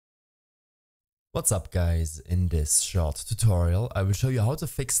What's up guys, in this short tutorial I will show you how to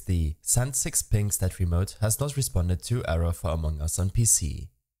fix the send 6 pings that remote has not responded to error for Among Us on PC.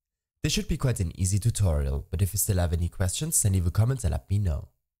 This should be quite an easy tutorial, but if you still have any questions then leave a comment and let me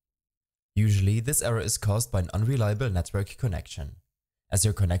know. Usually this error is caused by an unreliable network connection, as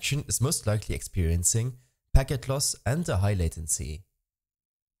your connection is most likely experiencing packet loss and a high latency.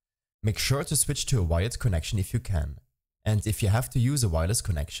 Make sure to switch to a wired connection if you can, and if you have to use a wireless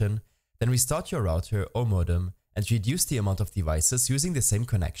connection, then restart your router or modem and reduce the amount of devices using the same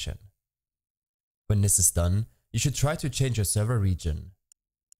connection. When this is done, you should try to change your server region.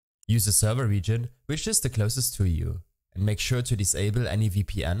 Use the server region which is the closest to you, and make sure to disable any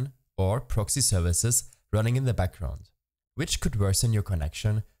VPN or proxy services running in the background, which could worsen your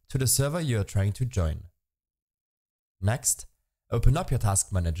connection to the server you are trying to join. Next, open up your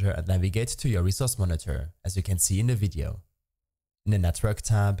task manager and navigate to your resource monitor, as you can see in the video. In the network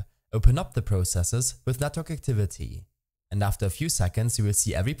tab, open up the processes with network activity, and after a few seconds you will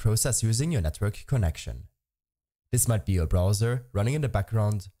see every process using your network connection. This might be your browser running in the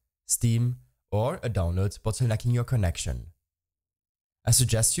background, Steam, or a download bottlenecking your connection. I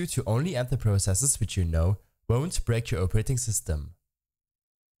suggest you to only enter processes which you know won't break your operating system.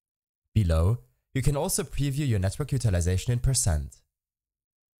 Below, you can also preview your network utilization in %.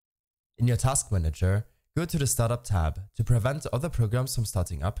 In your task manager, go to the Startup tab to prevent other programs from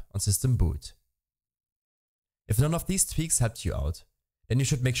starting up on system boot. If none of these tweaks helped you out, then you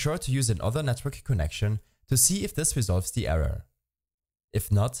should make sure to use another network connection to see if this resolves the error.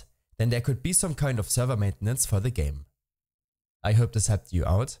 If not, then there could be some kind of server maintenance for the game. I hope this helped you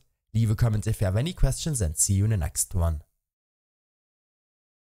out. Leave a comment if you have any questions and see you in the next one.